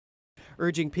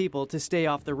urging people to stay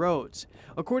off the roads.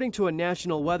 According to a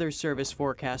National Weather Service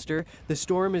forecaster, the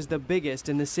storm is the biggest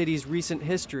in the city's recent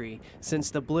history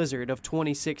since the blizzard of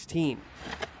 2016.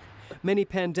 Many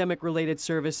pandemic-related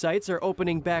service sites are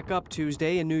opening back up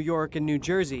Tuesday in New York and New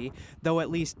Jersey, though at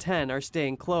least 10 are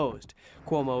staying closed.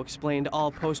 Cuomo explained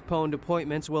all postponed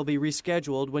appointments will be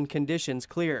rescheduled when conditions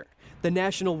clear. The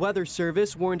National Weather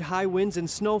Service warned high winds and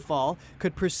snowfall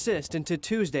could persist into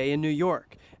Tuesday in New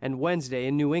York and Wednesday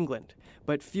in New England,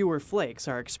 but fewer flakes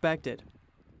are expected.